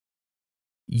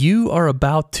You are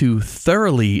about to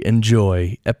thoroughly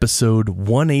enjoy episode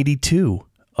 182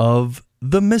 of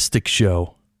The Mystic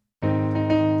Show.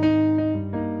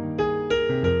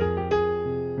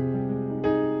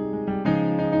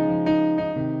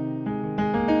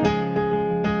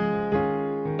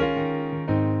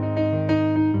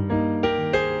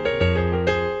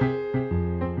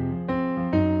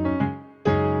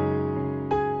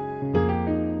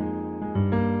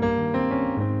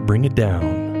 Bring it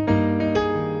down.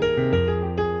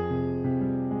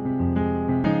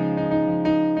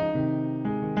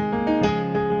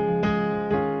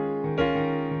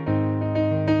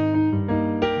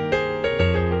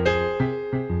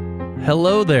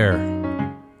 Hello there.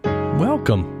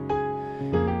 Welcome.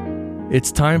 It's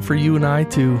time for you and I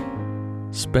to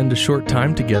spend a short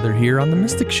time together here on The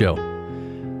Mystic Show.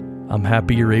 I'm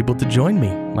happy you're able to join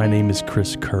me. My name is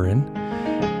Chris Curran,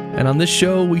 and on this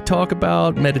show we talk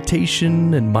about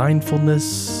meditation and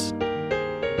mindfulness,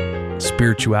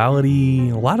 spirituality,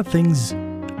 a lot of things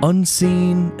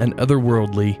unseen and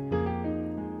otherworldly.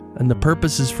 And the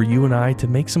purpose is for you and I to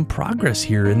make some progress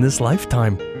here in this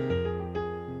lifetime.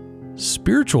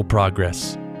 Spiritual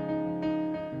progress.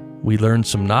 We learn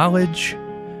some knowledge,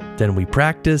 then we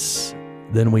practice,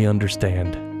 then we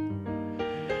understand.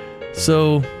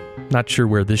 So, not sure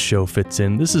where this show fits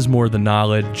in. This is more the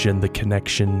knowledge and the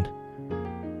connection.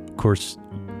 Of course,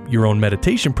 your own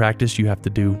meditation practice you have to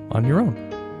do on your own.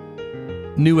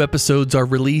 New episodes are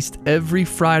released every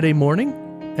Friday morning,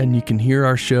 and you can hear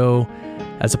our show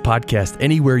as a podcast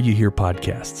anywhere you hear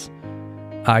podcasts.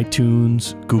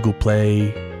 iTunes, Google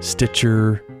Play,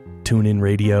 Stitcher, TuneIn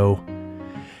Radio.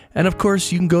 And of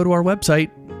course, you can go to our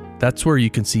website. That's where you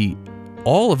can see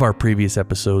all of our previous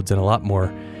episodes and a lot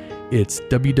more. It's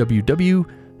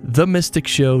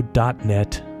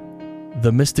www.themysticshow.net.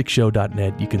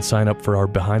 Themysticshow.net. You can sign up for our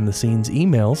behind-the-scenes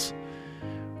emails,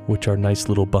 which are nice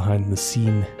little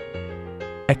behind-the-scene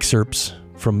excerpts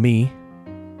from me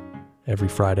every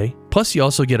Friday. Plus, you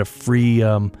also get a free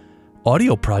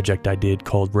audio project I did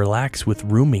called Relax with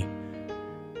Rumi.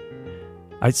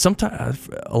 A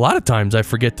lot of times I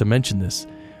forget to mention this.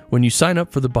 When you sign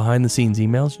up for the behind-the-scenes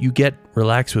emails, you get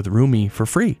Relax with Rumi for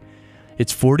free.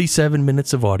 It's 47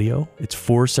 minutes of audio. It's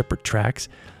 4 separate tracks.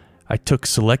 I took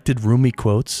selected Rumi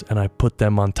quotes and I put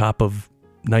them on top of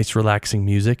nice relaxing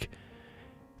music.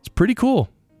 It's pretty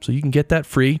cool. So you can get that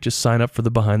free. Just sign up for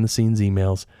the behind-the-scenes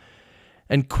emails.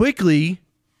 And quickly,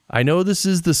 I know this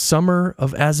is the summer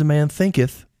of As A Man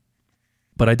Thinketh,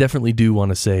 but I definitely do want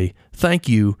to say thank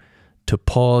you to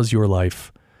Pause Your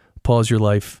Life. Pause Your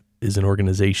Life is an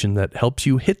organization that helps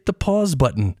you hit the pause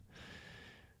button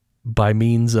by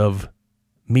means of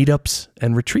meetups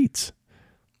and retreats.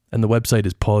 And the website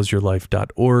is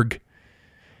pauseyourlife.org.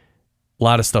 A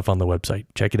lot of stuff on the website.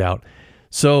 Check it out.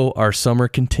 So our summer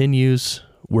continues.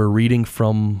 We're reading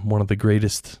from one of the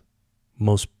greatest,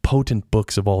 most potent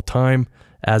books of all time,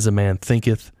 As A Man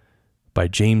Thinketh, by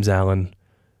James Allen,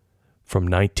 from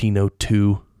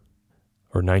 1902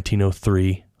 or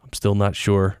 1903. I'm still not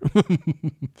sure.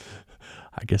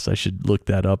 I guess I should look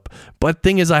that up. But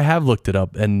thing is, I have looked it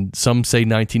up, and some say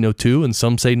 1902 and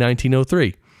some say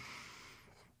 1903.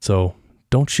 So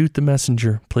don't shoot the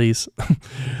messenger, please.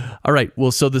 All right,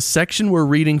 well, so the section we're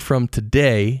reading from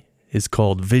today is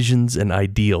called Visions and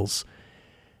Ideals.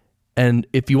 And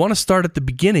if you want to start at the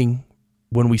beginning,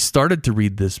 when we started to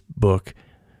read this book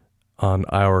on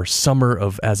our summer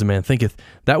of As A Man Thinketh,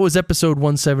 that was episode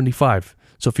 175.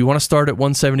 So if you want to start at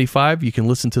 175, you can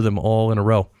listen to them all in a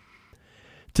row.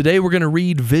 Today we're going to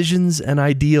read Visions and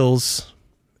Ideals,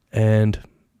 and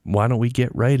why don't we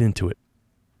get right into it?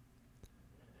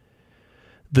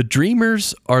 The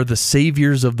dreamers are the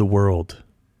saviors of the world.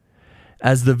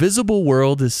 As the visible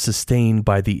world is sustained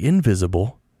by the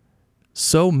invisible,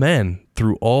 so men,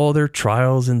 through all their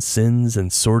trials and sins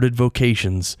and sordid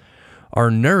vocations, are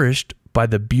nourished by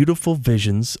the beautiful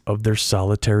visions of their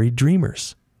solitary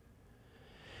dreamers.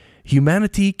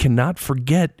 Humanity cannot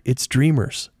forget its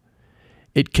dreamers.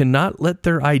 It cannot let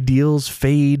their ideals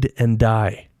fade and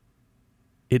die.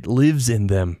 It lives in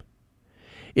them.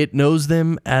 It knows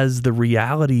them as the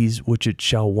realities which it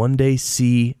shall one day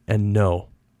see and know.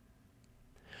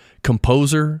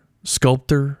 Composer,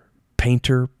 sculptor,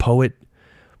 painter, poet,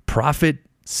 prophet,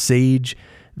 sage,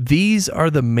 these are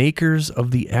the makers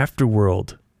of the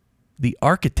afterworld, the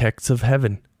architects of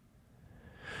heaven.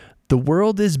 The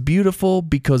world is beautiful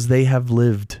because they have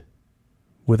lived.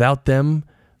 Without them,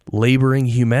 laboring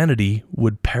humanity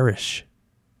would perish.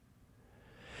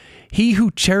 He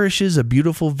who cherishes a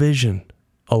beautiful vision,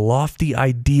 a lofty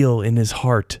ideal in his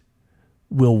heart,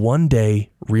 will one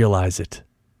day realize it.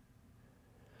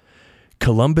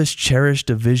 Columbus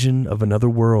cherished a vision of another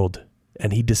world,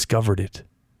 and he discovered it.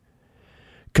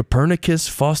 Copernicus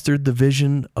fostered the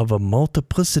vision of a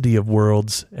multiplicity of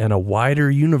worlds and a wider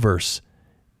universe,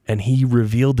 and he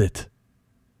revealed it.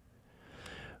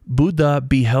 Buddha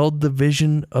beheld the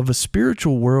vision of a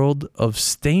spiritual world of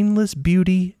stainless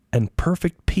beauty and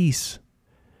perfect peace,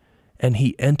 and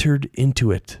he entered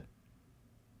into it.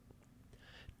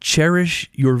 Cherish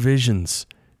your visions.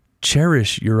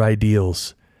 Cherish your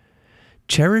ideals.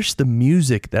 Cherish the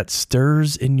music that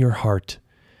stirs in your heart,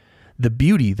 the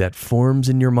beauty that forms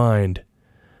in your mind,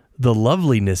 the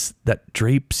loveliness that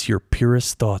drapes your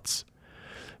purest thoughts.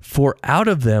 For out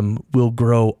of them will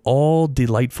grow all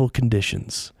delightful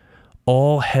conditions,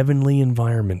 all heavenly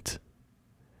environment.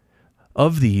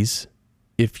 Of these,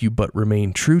 if you but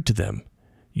remain true to them,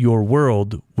 your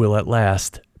world will at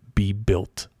last be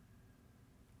built.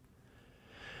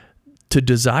 To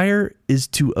desire is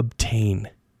to obtain.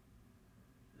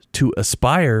 To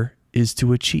aspire is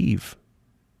to achieve.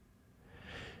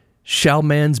 Shall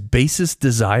man's basest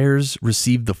desires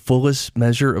receive the fullest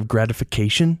measure of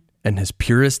gratification, and his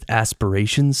purest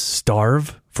aspirations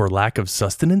starve for lack of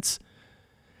sustenance?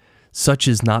 Such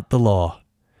is not the law.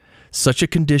 Such a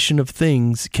condition of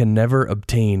things can never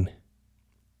obtain.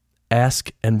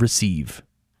 Ask and receive.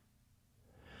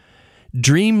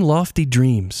 Dream lofty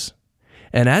dreams,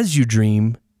 and as you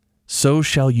dream, so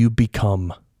shall you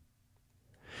become.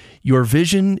 Your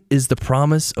vision is the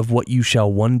promise of what you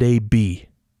shall one day be.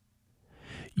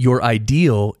 Your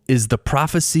ideal is the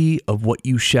prophecy of what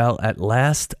you shall at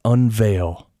last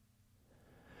unveil.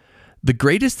 The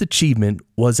greatest achievement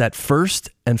was at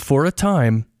first and for a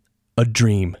time a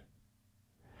dream.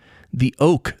 The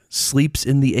oak sleeps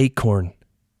in the acorn.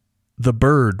 The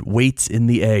bird waits in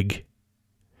the egg.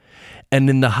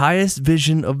 And in the highest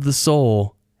vision of the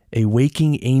soul, a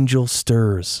waking angel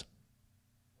stirs.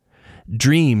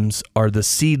 Dreams are the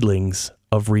seedlings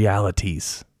of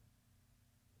realities.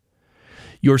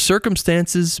 Your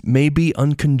circumstances may be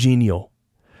uncongenial,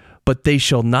 but they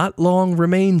shall not long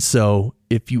remain so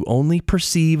if you only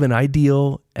perceive an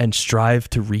ideal and strive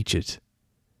to reach it.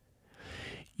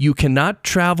 You cannot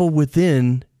travel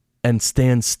within and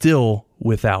stand still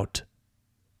without.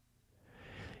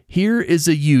 Here is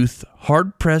a youth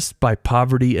hard-pressed by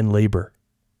poverty and labor,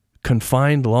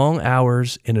 confined long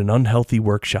hours in an unhealthy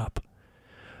workshop,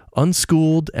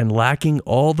 unschooled and lacking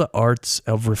all the arts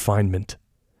of refinement.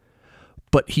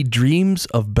 But he dreams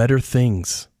of better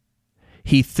things.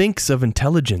 He thinks of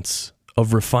intelligence,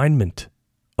 of refinement,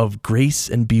 of grace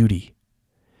and beauty.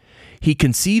 He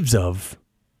conceives of,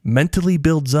 mentally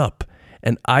builds up,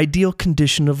 an ideal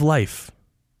condition of life.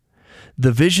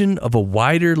 The vision of a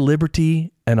wider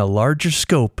liberty and a larger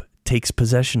scope takes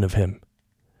possession of him.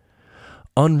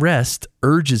 Unrest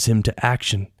urges him to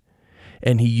action,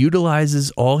 and he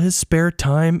utilizes all his spare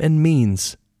time and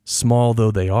means, small though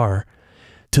they are,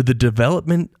 to the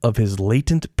development of his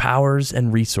latent powers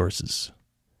and resources.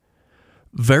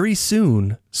 Very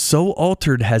soon, so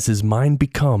altered has his mind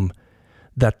become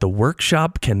that the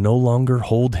workshop can no longer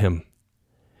hold him.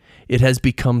 It has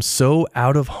become so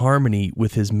out of harmony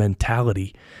with his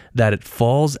mentality that it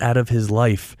falls out of his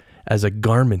life as a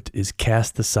garment is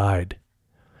cast aside.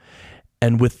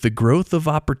 And with the growth of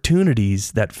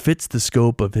opportunities that fits the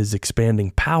scope of his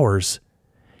expanding powers,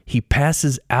 he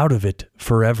passes out of it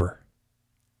forever.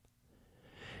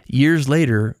 Years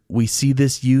later, we see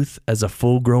this youth as a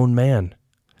full-grown man.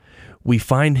 We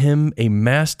find him a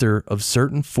master of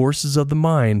certain forces of the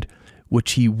mind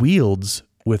which he wields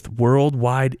with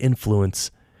worldwide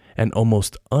influence and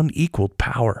almost unequaled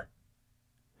power.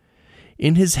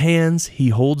 In his hands, he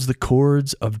holds the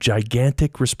cords of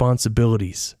gigantic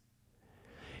responsibilities.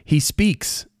 He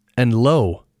speaks, and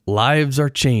lo, lives are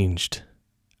changed.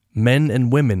 Men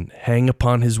and women hang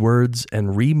upon his words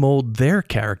and remold their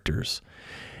characters,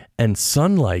 and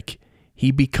sun-like,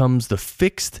 he becomes the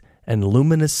fixed and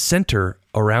luminous center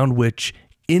around which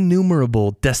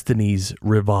innumerable destinies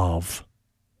revolve.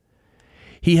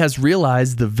 He has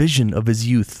realized the vision of his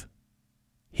youth.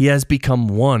 He has become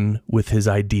one with his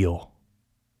ideal.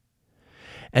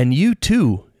 And you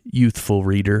too, youthful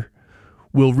reader,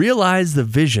 will realize the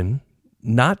vision,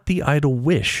 not the idle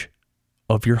wish,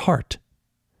 of your heart,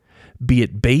 be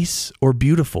it base or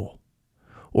beautiful,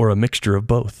 or a mixture of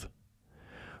both.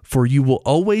 For you will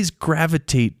always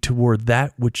gravitate toward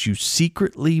that which you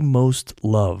secretly most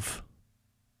love.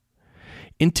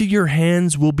 Into your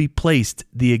hands will be placed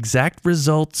the exact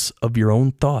results of your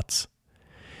own thoughts.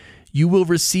 You will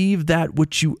receive that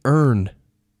which you earn,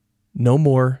 no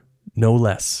more, no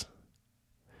less.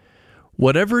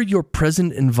 Whatever your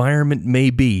present environment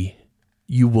may be,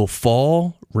 you will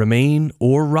fall, remain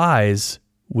or rise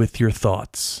with your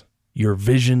thoughts, your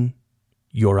vision,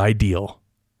 your ideal.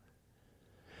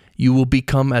 You will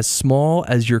become as small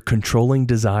as your controlling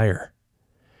desire,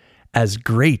 as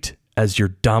great as your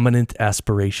dominant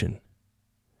aspiration.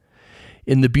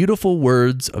 In the beautiful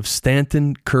words of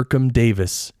Stanton Kirkham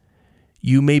Davis,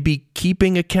 you may be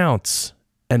keeping accounts,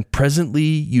 and presently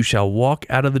you shall walk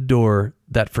out of the door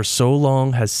that for so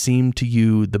long has seemed to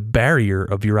you the barrier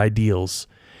of your ideals,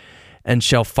 and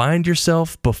shall find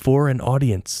yourself before an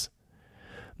audience,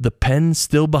 the pen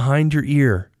still behind your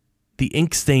ear, the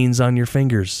ink stains on your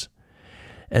fingers,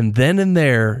 and then and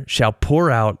there shall pour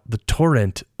out the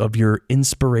torrent of your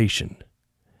inspiration.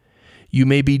 You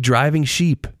may be driving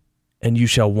sheep, and you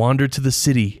shall wander to the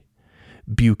city,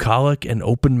 bucolic and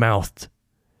open-mouthed,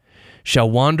 shall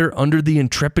wander under the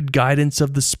intrepid guidance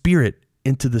of the Spirit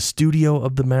into the studio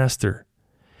of the Master,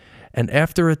 and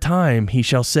after a time he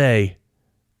shall say,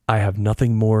 I have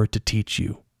nothing more to teach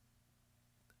you.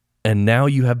 And now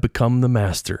you have become the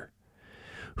Master,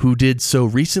 who did so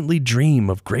recently dream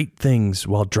of great things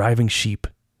while driving sheep.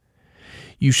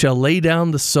 You shall lay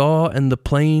down the saw and the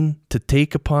plane to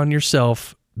take upon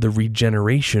yourself the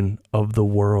regeneration of the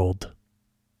world.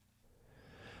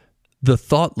 The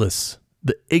thoughtless,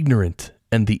 the ignorant,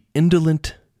 and the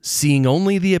indolent, seeing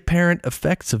only the apparent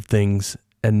effects of things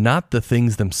and not the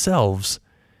things themselves,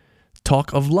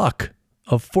 talk of luck,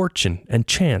 of fortune, and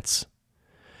chance.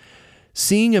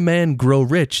 Seeing a man grow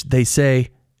rich, they say,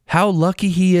 how lucky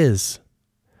he is.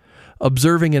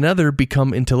 Observing another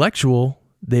become intellectual,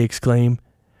 they exclaim,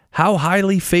 how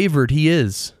highly favored he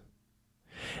is.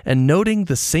 And noting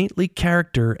the saintly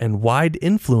character and wide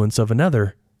influence of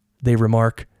another, they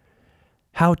remark,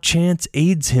 how chance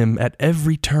aids him at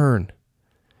every turn.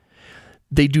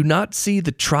 They do not see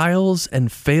the trials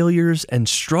and failures and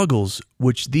struggles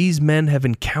which these men have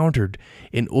encountered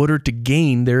in order to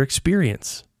gain their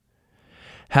experience,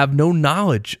 have no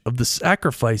knowledge of the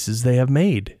sacrifices they have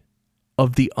made,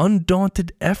 of the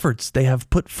undaunted efforts they have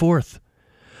put forth,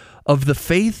 of the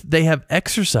faith they have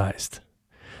exercised,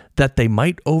 that they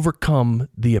might overcome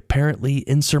the apparently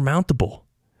insurmountable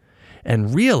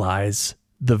and realize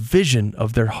the vision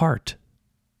of their heart.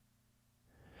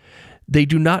 They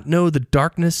do not know the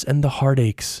darkness and the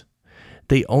heartaches.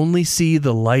 They only see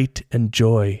the light and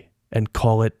joy and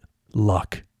call it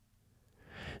luck.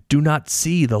 Do not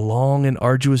see the long and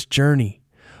arduous journey,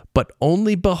 but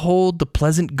only behold the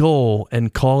pleasant goal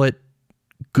and call it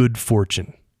good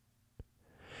fortune.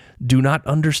 Do not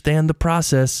understand the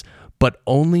process, but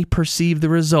only perceive the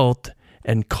result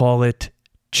and call it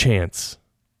chance.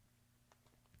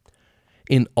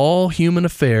 In all human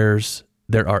affairs,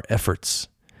 there are efforts,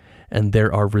 and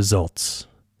there are results,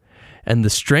 and the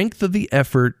strength of the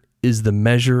effort is the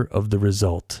measure of the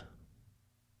result.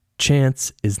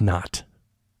 Chance is not.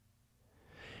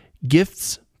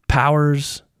 Gifts,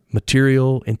 powers,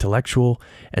 material, intellectual,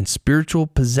 and spiritual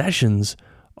possessions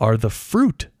are the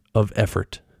fruit of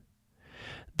effort.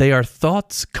 They are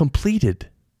thoughts completed,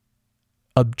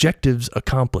 objectives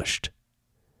accomplished,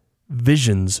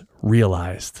 visions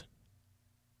realized.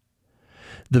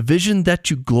 The vision that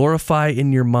you glorify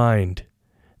in your mind,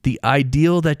 the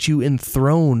ideal that you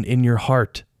enthrone in your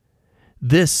heart,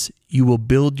 this you will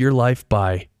build your life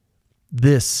by.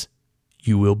 This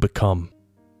you will become.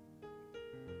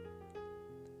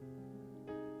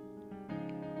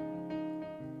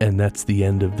 And that's the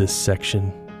end of this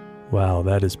section. Wow,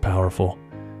 that is powerful.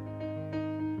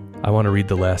 I want to read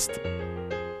the last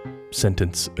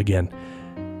sentence again.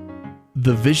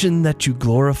 The vision that you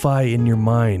glorify in your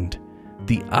mind,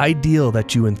 the ideal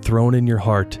that you enthrone in your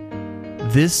heart,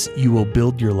 this you will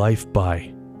build your life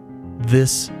by.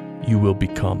 This you will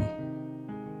become.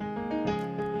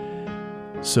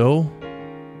 So,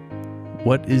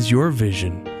 what is your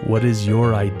vision? What is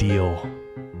your ideal?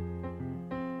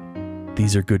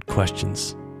 These are good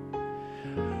questions.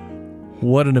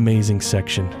 What an amazing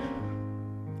section.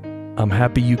 I'm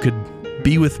happy you could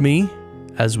be with me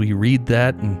as we read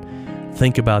that and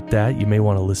think about that. You may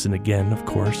want to listen again, of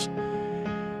course.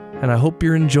 And I hope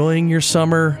you're enjoying your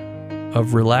summer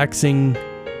of relaxing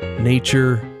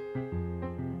nature,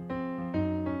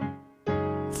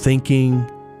 thinking,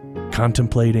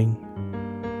 contemplating.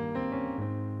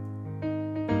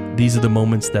 These are the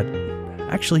moments that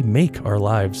actually make our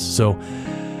lives. So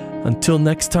until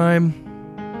next time,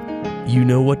 you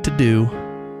know what to do.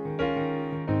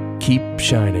 Keep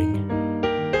shining.